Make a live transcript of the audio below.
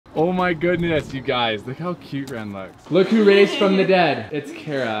Oh my goodness, you guys. Look how cute Ren looks. Look who raised from the dead. It's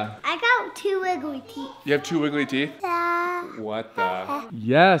Cara. I got 2 wiggly teeth. You have 2 wiggly teeth? Yeah. What the?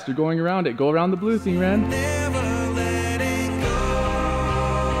 Yes, you're going around it. Go around the blue thing, Ren.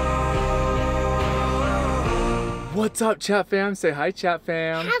 What's up, Chat Fam? Say hi, Chat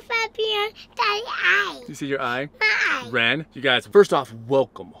Fam. Daddy, You see your eye? my eye. Ren, you guys, first off,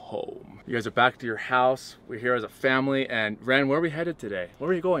 welcome home. You guys are back to your house. We're here as a family. And Ren, where are we headed today? Where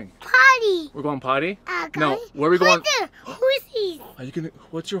are you going? Potty. We're going potty? No, where are we going? Horses. Are you gonna,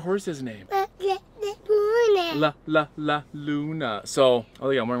 what's your horse's name? Luna. La Luna. So, oh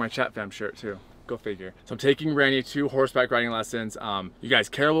yeah, I'm wearing my Chat Fam shirt too. Go figure. So I'm taking Randy to horseback riding lessons. You guys,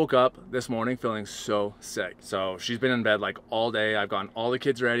 Cara woke up this morning feeling so sick. So she's been in bed like all day. I've gotten all the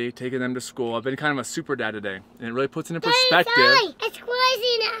kids ready, taking them to school. I've been kind of a super dad today. And it really puts into perspective.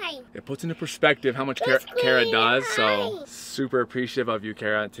 It puts into perspective how much Cara does. So super appreciative of you,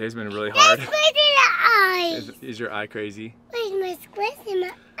 Cara. Today's been really hard. Is your eye crazy? Where's my squish in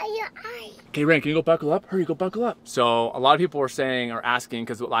your eye? Okay, Ren, can you go buckle up? Hurry, go buckle up. So a lot of people were saying or asking,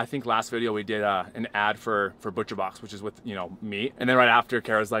 because I think last video we did an ad for Butcher Box, which is with, you know, meat. And then right after,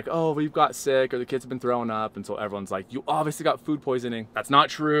 Cara's like, oh, we've got sick, or the kids have been throwing up. And so everyone's like, you obviously got food poisoning. That's not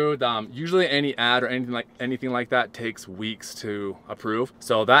true. Usually any ad or anything like that takes weeks to approve.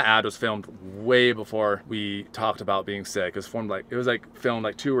 So that ad was filmed way before we talked about being sick. It was filmed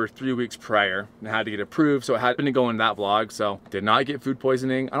like 2 or 3 weeks prior and had to get approved. So it had to go in that vlog. So did not get food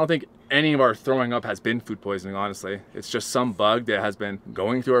poisoning. I don't think any of our throwing up has been food poisoning, honestly. It's just some bug that has been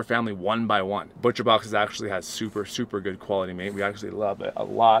going through our family one by one. Butcher Boxes actually has super good quality meat. We actually love it a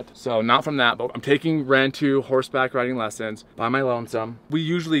lot. So not from that, but I'm taking Ren to horseback riding lessons by my lonesome. We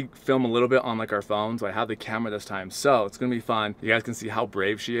usually film a little bit on like our phones, so I have the camera this time. So it's gonna be fun. You guys can see how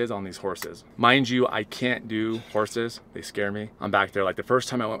brave she is on these horses. Mind you, I can't do horses. They scare me. I'm back there. Like the first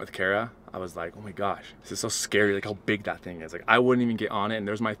time I went with Cara, I was like, oh my gosh, this is so scary, like how big that thing is. Like I wouldn't even get on it, and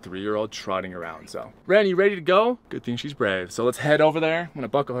there's my 3-year-old trotting around. So, Ren, you ready to go? Good thing she's brave. So let's head over there. I'm gonna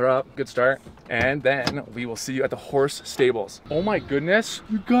buckle her up, good start. And then we will see you at the horse stables. Oh my goodness,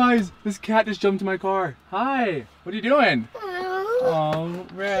 you guys, this cat just jumped in my car. Hi, what are you doing? Oh,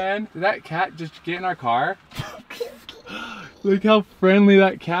 Ren, did that cat just get in our car? Look how friendly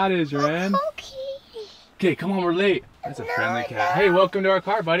that cat is, Ren. Okay, come on, we're late. That's a friendly cat. Hey, welcome to our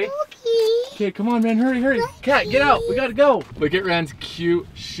car, buddy. Okay, come on, Ren, hurry. Cat, get out, we gotta go. Look at Ren's cute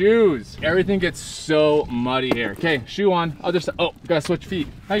shoes. Everything gets so muddy here. Okay, shoe on. Oh, we gotta switch feet.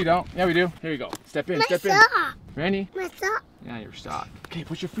 No, you don't. Yeah, we do. Here you go. Step in. Randy. My sock. Yeah, your sock. Okay,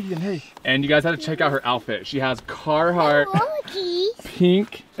 put your feet in, hey. And you guys had to check out her outfit. She has Carhartt,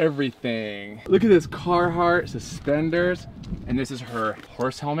 pink everything. Look at this, Carhartt suspenders. And this is her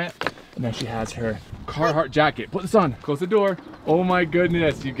horse helmet. And then she has her Carhartt jacket. Put this on, close the door. Oh my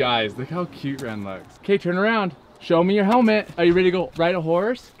goodness, you guys. Look how cute Ren looks. Okay, turn around. Show me your helmet. Are you ready to go ride a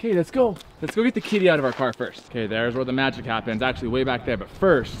horse? Okay, let's go. Let's go get the kitty out of our car first. Okay, there's where the magic happens. Actually, way back there. But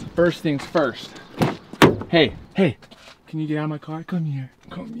first things first. Hey, can you get out of my car? Come here.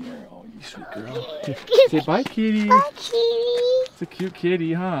 Oh, you sweet girl. Here, say bye, kitty. Bye, kitty. It's a cute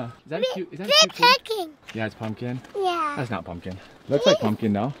kitty, huh? Is that a cute kitty? Yeah, it's Pumpkin. Yeah. That's not Pumpkin. Looks like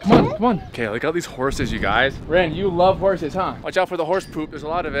Pumpkin though. Come on. Okay, look at these horses, you guys. Ren, you love horses, huh? Watch out for the horse poop. There's a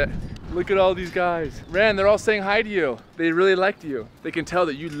lot of it. Look at all these guys. Ren, they're all saying hi to you. They really liked you. They can tell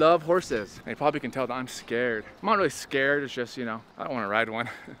that you love horses. They probably can tell that I'm scared. I'm not really scared. It's just, you know, I don't want to ride one.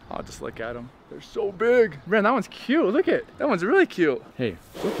 I'll just look at them. They're so big. Ren, that one's cute. Look at that one's really cute. Hey,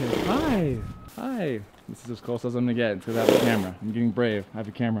 okay. Hi. This is as close as I'm gonna get because I have a camera. I'm getting brave. I have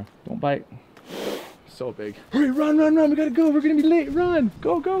a camera. Don't bite. So big. Hurry, run, we gotta go. We're gonna be late, run.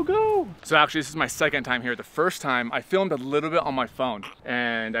 Go. So actually, this is my second time here. The first time, I filmed a little bit on my phone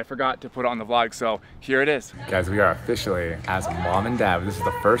and I forgot to put it on the vlog, so here it is. Guys, we are officially as mom and dad. This is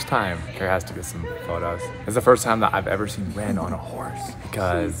the first time Cara has to get some photos. It's the first time that I've ever seen Ren on a horse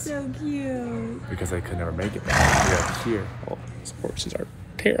because she's so cute. Because I could never make it back here. Oh, these horses are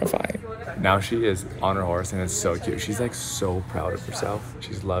terrifying. Now she is on her horse and it's so cute. She's like so proud of herself.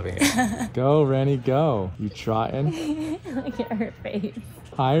 She's loving it. Go, Rennie, go. You trotting? Look at her face.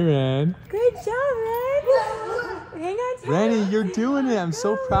 Hi, Ren. Good job, Ren. Hang on to Rennie, you're doing it. I'm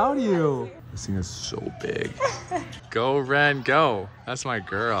so proud of you. This thing is so big. Go, Ren, go. That's my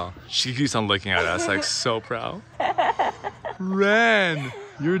girl. She keeps on looking at us like so proud. Ren,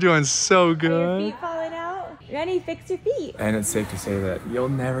 you're doing so good. Are your feet falling out? Rennie, fix your feet. And it's safe to say that you'll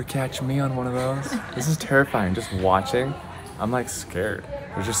never catch me on one of those. This is terrifying. Just watching, I'm like scared.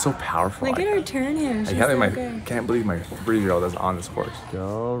 They're just so powerful. Look at her turn him. I can't believe my 3-year-old is on this horse.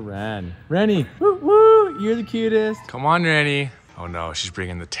 Go, Ren. Rennie, woo woo, you're the cutest. Come on, Rennie. Oh no, she's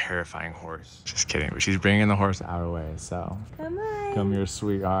bringing the terrifying horse. Just kidding, but she's bringing the horse our way, so. Come on. Come here,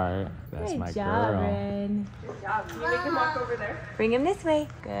 sweetheart. That's Good my job, girl. Ren. Good job. You make him walk over there. Bring him this way.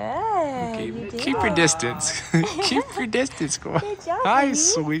 Good. You did Keep it. your distance. Keep your distance, girl. Good job, Hi, honey.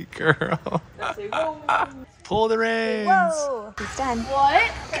 sweet girl. Say, whoa. Pull the reins. Whoa. He's done.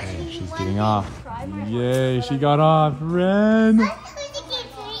 What? Okay, she's getting off. Yay, she got off. Ren.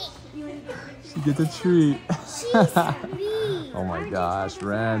 She gets a treat. Oh my gosh,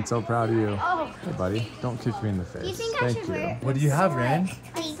 Ren, so proud of you. Hey buddy, don't kick me in the face. think I Thank should you. wear it? What do you have, Ren?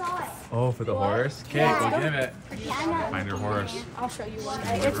 I saw it. Oh, for the horse? Okay, go give it. Find your horse. I'll show you one.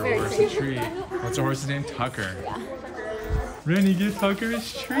 Give her horse a treat. What's the horse's name? Tucker. Ren, you give Tucker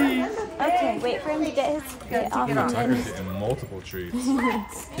his treat. Okay, wait for him to get his get off. Tucker's getting multiple treats.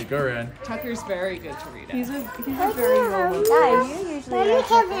 Okay, go Ren. Tucker's very good to read. He's a very Yeah, you usually Mommy, like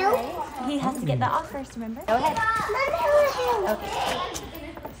can it, you? right? He has to get that off first, remember? Go ahead. Okay.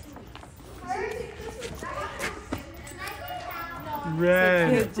 Ren.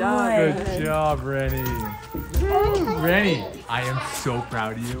 Good job. Good job, Rennie. Rennie, I am so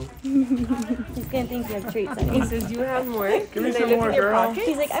proud of you. He's gonna think you have treats. He says you have more. Give me some more, girl.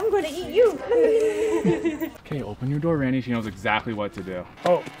 He's like, I'm gonna eat you. Okay, open your door, Randy. She knows exactly what to do.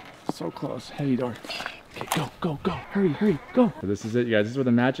 Oh, so close. Heavy door. Okay, go, go, go. Hurry, hurry, go. This is it, you guys. This is where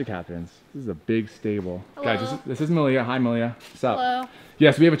the magic happens. This is a big stable. Hello. Guys, this is Malia. Hi, Malia. What's up? Hello.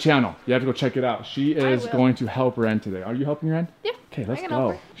 Yes, we have a channel. You have to go check it out. She is will. going to help Ren today. Are you helping Ren? Yeah. Okay, let's can go.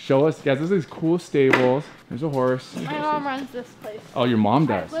 help her. Show us, guys. This is cool stables. There's a horse. My mom runs this place. Oh, your mom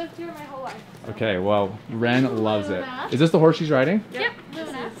does. I've lived here my whole life. Okay, well, Ren loves it. Is this the horse she's riding? Yep.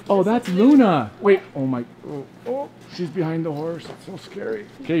 Luna. Oh, that's Luna. Wait, oh my, oh, she's behind the horse. It's so scary.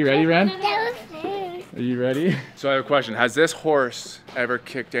 Okay, you ready, Ren? That was fair. Are you ready? So I have a question. Has this horse ever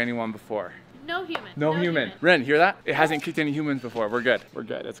kicked anyone before? No human. No human. Ren, hear that? It hasn't kicked any humans before. We're good. We're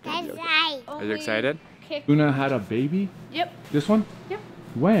good. It's gonna That's be okay. right. Are you excited? Kick. Luna had a baby? Yep. This one? Yep.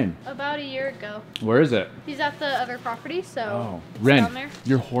 When? About a year ago. Where is it? He's at the other property, so. Oh, it's down there. Ren,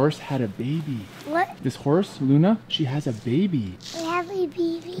 your horse had a baby. What? This horse, Luna, she has a baby. We have a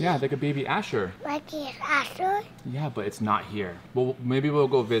baby. Yeah, like a baby Asher. Like a Asher. Yeah, but it's not here. Well, maybe we'll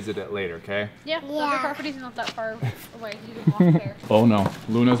go visit it later, okay? Yeah. The Yeah. other property's not that far away. You can walk there. Oh no,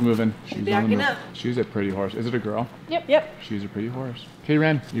 Luna's moving. She's on the backing move. up. She's a pretty horse. Is it a girl? Yep. She's a pretty horse. Okay,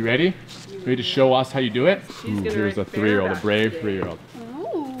 Ren, you ready? Ready to show us how you do it? She's Ooh, gonna here's a ride 3-year-old, a bareback brave today. 3-year-old. Ooh.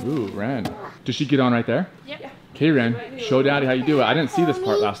 Ooh, Ren. Does she get on right there? Yep. Okay, Ren, show Daddy how you do it. I didn't see this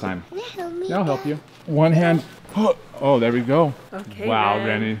part last time. Help me. I'll help you. One hand. Oh, there we go. Okay, Wow, Ren.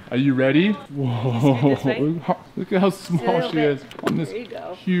 Rennie. Are you ready? this Whoa. way. Look at how small little she bit. is on this There you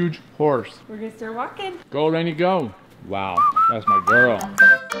go. huge horse. We're gonna start walking. Go, Rennie, go. Wow, that's my girl.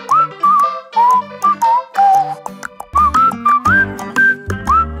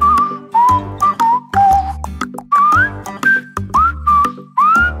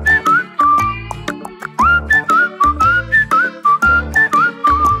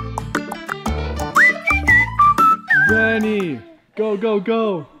 Rennie, go, go,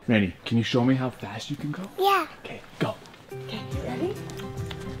 go. Rennie, can you show me how fast you can go? Yeah. Okay, go. Okay, you ready?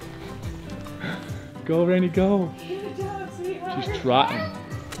 Go, Rennie, go. Good job, sweetheart. She's trotting.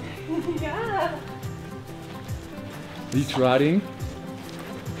 Yeah. Are you trotting?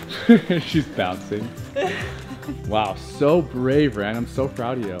 She's bouncing. Wow, so brave, Ren. I'm so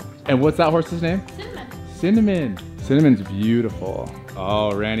proud of you. And what's that horse's name? Cinnamon. Cinnamon. Cinnamon's beautiful.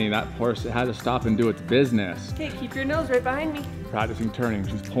 Oh, Randy, that horse, it had to stop and do its business. Okay, keep your nose right behind me. Practicing turning.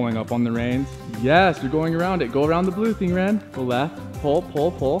 She's pulling up on the reins. Yes, you're going around it. Go around the blue thing, Ren. Go left. Pull,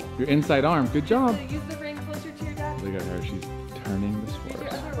 pull, pull. Your inside arm. Good job. Use the ring closer to your dad. Look at her. She's turning this Use your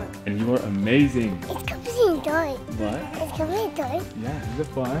horse. other one. And you are amazing. It's coming toy. What? It's coming toy. Yeah, is it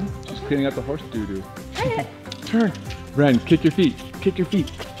fun? She's cleaning up the horse doo-doo. Turn. Ren, kick your feet. Kick your feet.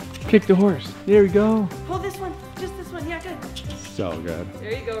 Kick the horse. There we go. Pull this one. Just this one. Yeah, good. So good.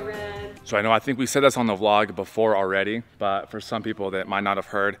 There you go, Ren. So I know I think we said this on the vlog before already, but for some people that might not have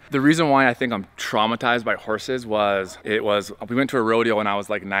heard, the reason why I think I'm traumatized by horses was we went to a rodeo when I was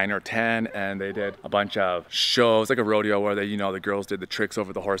like 9 or 10, and they did a bunch of shows, like a rodeo where they, you know, the girls did the tricks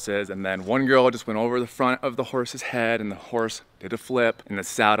over the horses, and then one girl just went over the front of the horse's head, and the horse did a flip, and the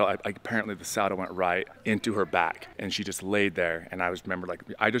saddle, apparently the saddle went right into her back, and she just laid there, and I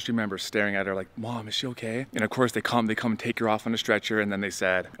just remember staring at her like, Mom, is she okay? And of course they come and take her off on a stretcher. stretcher, and then they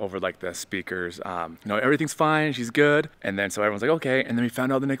said over like the speakers, you know, everything's fine, she's good. And then so everyone's like, okay. And then we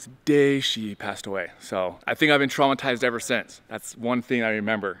found out the next day she passed away. So I think I've been traumatized ever since. That's one thing I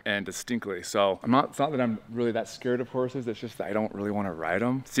remember and distinctly. So it's not that I'm really that scared of horses, it's just that I don't really want to ride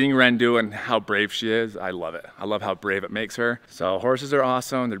them. Seeing Ren do and how brave she is, I love it. I love how brave it makes her. So horses are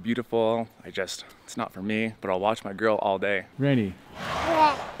awesome, they're beautiful. It's not for me, but I'll watch my girl all day. Rennie,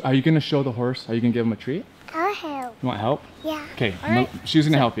 What? are you gonna show the horse? Are you gonna give him a treat? I'll help. You want help? Yeah. Okay, Alright. she's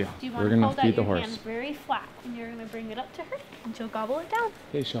gonna help you. Do you We're want to gonna hold out feed the your horse. hand very flat, and you're gonna bring it up to her, and she'll gobble it down.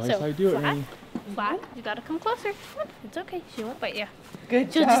 Okay, show us So, how you do it, flat, Rennie. flat. You gotta come closer. It's okay. She won't bite you.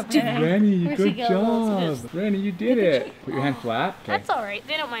 Good She'll job, just do man. Rennie, Where's he good go? job. Rennie, you did it. Put your hand flat. Okay. That's all right.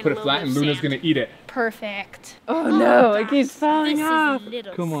 They don't mind. Put a it little flat bit and of Luna's sand. gonna eat it. Perfect. Oh no, it gosh, keeps falling this off. Is a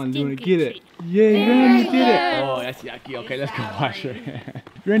little Come on, Luna, stinky get it. treat. Yay, Rennie, you did it. Yes. Oh, that's yucky. Okay, let's go wash her hand.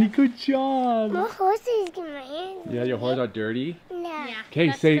 Rennie, good job. My horses get my hands. Yeah, your horses are dirty. No. Yeah. Okay,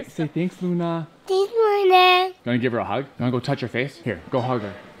 that's say 'cause thanks, Luna. This morning. You wanna give her a hug? You wanna go touch her face? Here, go hug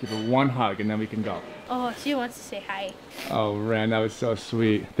her. Give her one hug and then we can go. Oh, she wants to say hi. Oh, Ren, that was so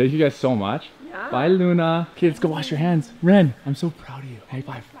sweet. Thank you guys so much. Yeah. Bye, Luna. Okay, let's go wash your hands. Ren, I'm so proud of you. High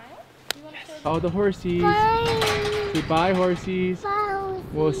five. Yes. Oh, the horsies. Bye. Say bye, horsies. Bye.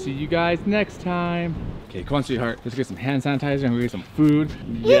 We'll see you guys next time. Okay, come on, sweetheart. Let's get some hand sanitizer and we'll get some food.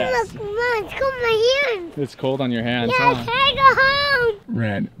 Yeah, Yes. look, Mom, it's got my hand. It's cold on your hands, Yeah, huh? can I go home?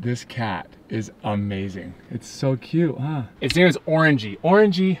 Ren, this cat is amazing. It's so cute, huh? Its name is Orangey.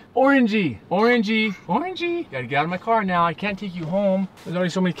 Orangey, Orangey, Orangey, Orangey. Gotta get out of my car now. I can't take you home. There's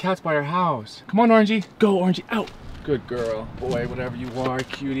already so many cats by our house. Come on, Orangey. Go, Orangey, out. Good girl, boy, whatever you are,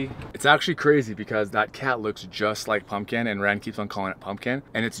 cutie. It's actually crazy because that cat looks just like Pumpkin and Ren keeps on calling it Pumpkin.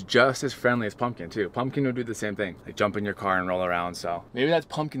 And it's just as friendly as Pumpkin too. Pumpkin would do the same thing. Like jump in your car and roll around, so. Maybe that's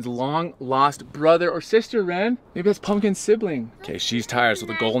Pumpkin's long lost brother or sister, Ren. Maybe that's Pumpkin's sibling. Okay, she's tired, so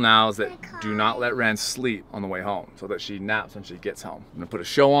the goal now is that do not let Ren sleep on the way home so that she naps when she gets home. I'm gonna put a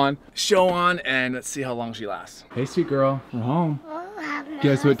show on, and let's see how long she lasts. Hey, sweet girl, we're home.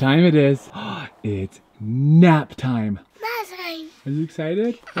 Guess what time it is? It's nap time. Last time. Are you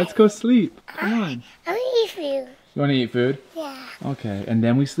excited? Let's go sleep. Come on. I'm gonna eat food. You want to eat food? Yeah. Okay, and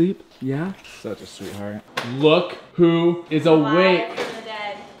then we sleep? Yeah? Such a sweetheart. Look who is awake.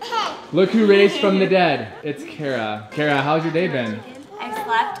 Look who raised from the dead. It's Cara. Cara, how's your day been? I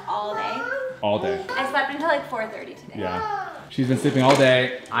slept all day. All day. I slept until like 4:30 today. Yeah. She's been sleeping all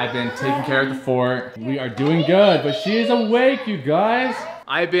day. I've been taking care of the fort. We are doing good, but she is awake, you guys.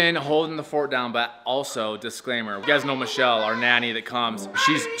 I've been holding the fort down, but also, disclaimer, you guys know Michelle, our nanny that comes.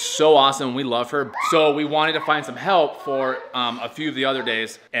 She's so awesome, we love her. So we wanted to find some help for a few of the other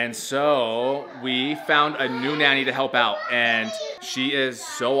days. And so we found a new nanny to help out, and she is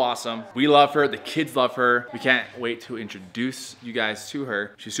so awesome. We love her, the kids love her. We can't wait to introduce you guys to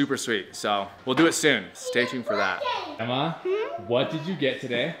her. She's super sweet, so we'll do it soon. Stay tuned for that. Emma, what did you get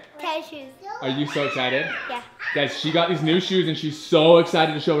today? Tennis shoes. Are you so excited? Yeah. Guys, she got these new shoes and she's so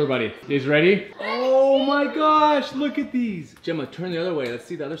excited to show everybody. You guys ready? Oh my gosh, look at these. Gemma, turn the other way. Let's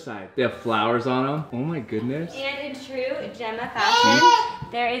see the other side. They have flowers on them. Oh my goodness. And in true Gemma fashion,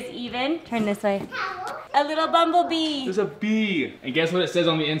 there is even, turn this way, a little bumblebee. There's a bee. And guess what it says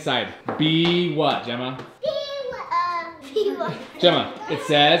on the inside? Be what, Gemma? Be what? Gemma, it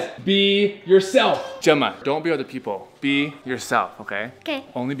says, be yourself. Gemma, don't be other people. Be yourself, okay? Okay.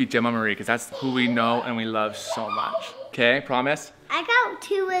 Only be Gemma Marie, because that's who we know and we love so much. Okay, promise? I got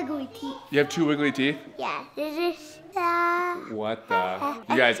 2 wiggly teeth. You have 2 wiggly teeth? Yeah. This is What the?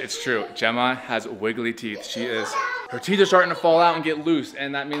 You guys, it's true. Gemma has wiggly teeth. Her teeth are starting to fall out and get loose,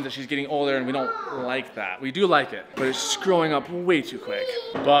 and that means that she's getting older, and we don't like that. We do like it, but it's growing up way too quick.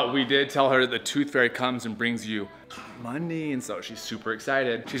 But we did tell her that the tooth fairy comes and brings you money, and so she's super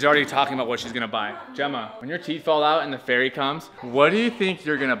excited. She's already talking about what she's gonna buy. Gemma, when your teeth fall out and the fairy comes, what do you think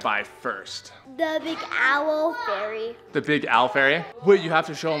you're gonna buy first? the big owl fairy. The big owl fairy? Wait, you have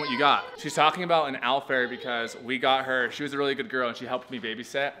to show them what you got. She's talking about an owl fairy because we got her, she was a really good girl and she helped me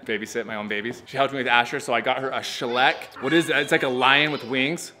babysit my own babies. She helped me with Asher, so I got her a shellac. What is that? It's like a lion with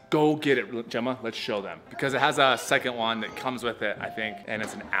wings. Go get it, Gemma, let's show them. Because it has a second one that comes with it, I think, and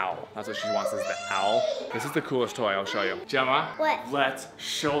it's an owl. That's what she wants, is the owl. This is the coolest toy, I'll show you. Gemma, What? let's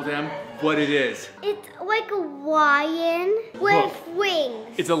show them what it is. It's like a lion with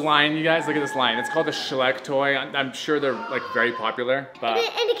wings. It's a lion, you guys, look at this lion. It's called the shellac toy. I'm sure they're like very popular, but. And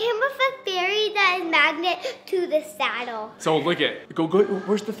it came with a fairy that is magnet to the saddle. So look at, go,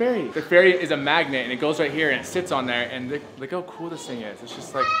 where's the fairy? The fairy is a magnet and it goes right here and it sits on there, and look how cool this thing is. It's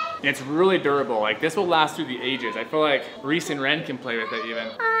just like, and it's really durable. Like this will last through the ages. I feel like Reese and Ren can play with it even.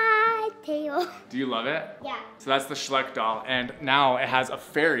 tail. Do you love it? Yeah. So that's the Schleck doll, and now it has a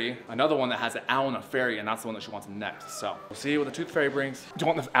fairy, another one that has an owl and a fairy, and that's the one that she wants next. So we'll see what the tooth fairy brings. Do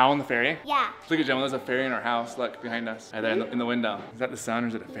you want the owl and the fairy? Yeah. Look at Gemma, there's a fairy in our house. Look behind us, right there in the window. Is that the sun or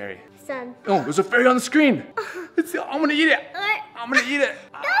is it a fairy? Sun. Oh, there's a fairy on the screen. I'm gonna eat it. I'm gonna eat it.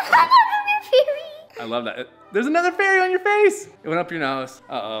 I love that. There's another fairy on your face. It went up your nose.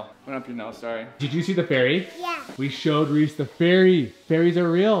 Uh-oh, went up your nose, sorry. Did you see the fairy? Yeah. We showed Reese the fairy. Fairies are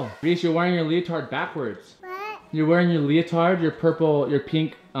real. Reese, you're wearing your leotard backwards. What? You're wearing your leotard, your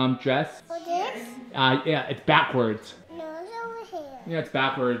pink dress. For this? Yeah, it's backwards. No, it's over here. Yeah, it's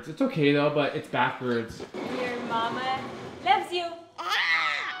backwards. It's okay though, but it's backwards. Your mama loves you.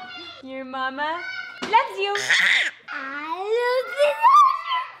 Your mama loves you. I love this.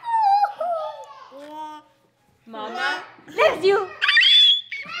 Mama loves you.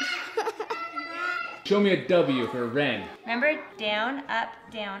 Show me a W for Ren. Remember, down, up,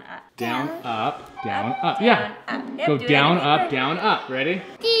 down, up. Down, up, down, up. Down, Yeah. up. Yep, Go do it down, again. up, down, up. Ready?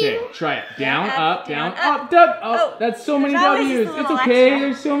 Okay, try it. Down, up, down, down, up. Up. Oh, Oh, that's so many there's always W's. just a It's little okay. extra.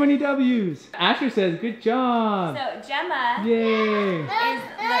 There's so many W's. Asher says, good job. So Gemma Yay. is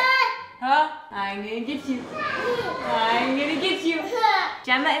I'm gonna get you. I'm gonna get you.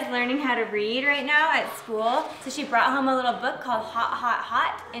 Gemma is learning how to read right now at school. So she brought home a little book called Hot, Hot,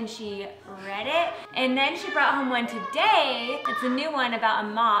 Hot, and she read it. And then she brought home one today. It's a new one about a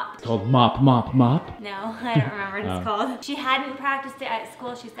mop. It's called Mop, Mop, Mop. No, I don't remember what it's called. She hadn't practiced it at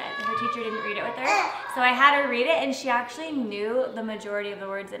school, she said. Her teacher didn't read it with her. So I had her read it, and she actually knew the majority of the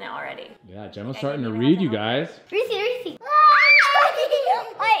words in it already. Yeah, Gemma's starting to read, you guys. Reese.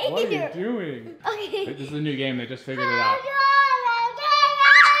 What are you doing? Okay. This is a new game. They just figured it out.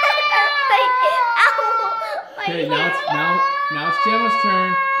 Okay, now it's Gemma's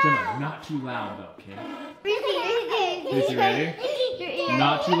turn. Gemma, not too loud though, okay? Reese, you ready?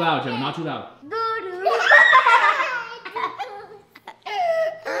 Not too loud, Gemma, not too loud.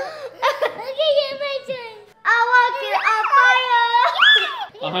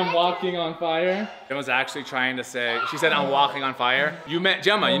 I'm walking on fire. Gemma's actually trying to say, she said I'm walking on fire. You meant,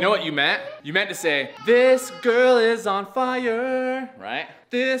 Gemma, you know what you meant? You meant to say, this girl is on fire, right?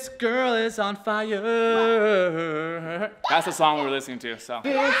 This girl is on fire. That's the song we were listening to, so.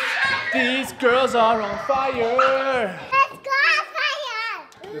 These girls are on fire. Let's go on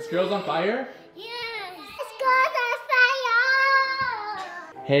fire. This girl's on fire? Yes. Let's go on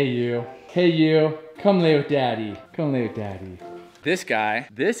fire. Hey you, come lay with daddy. Come lay with daddy. This guy,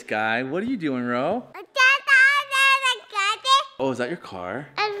 what are you doing, Ro? Oh, is that your car?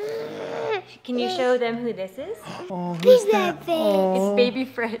 Can you show them who this is? Oh, who's that? It's Baby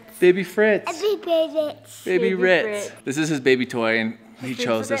Fritz. Baby Fritz. Baby. Baby Ritz. Fritz. This is his baby toy, and he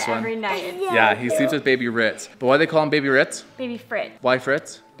chose this one. Every night. Yeah, he sleeps with Baby Ritz. But why do they call him Baby Ritz? Baby Fritz. Why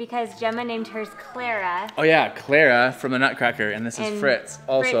Fritz? Because Gemma named hers Clara. Oh yeah, Clara from the Nutcracker, and this is And Fritz.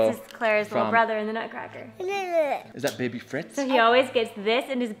 Also, Fritz is Clara's little from- brother in the Nutcracker. is that Baby Fritz? So he always gets this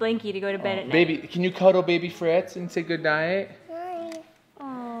and his blankie to go to bed at night. Baby, can you cuddle Baby Fritz and say good night?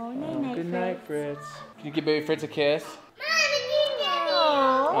 Oh, night-night, Good night, Fritz. Can you give Baby Fritz a kiss?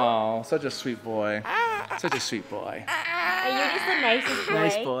 Oh. Oh, such a sweet boy. Such a sweet boy. You're just the nicest boy.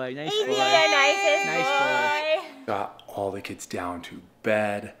 Nice boy, nice You're boy. the nicest Nice boy. Got all the kids down to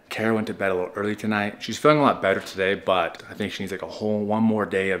bed. Cara went to bed a little early tonight. She's feeling a lot better today, but I think she needs like one more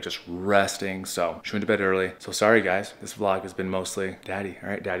day of just resting. So she went to bed early. So sorry guys, this vlog has been mostly Daddy, all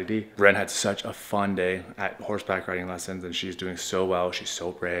right, Daddy D. Ren had such a fun day at horseback riding lessons and she's doing so well. She's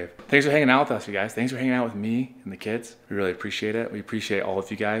so brave. Thanks for hanging out with us, you guys. Thanks for hanging out with me and the kids. We really appreciate it. We appreciate all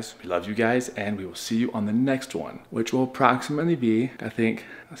of you guys. We love you guys and we will see you on the next one, which will approximately be, I think,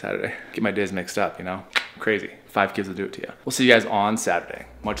 Saturday. Get my days mixed up, you know? Crazy. 5 kids will do it to you. We'll see you guys on Saturday.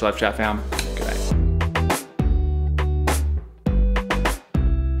 Much love, chat fam. Good night.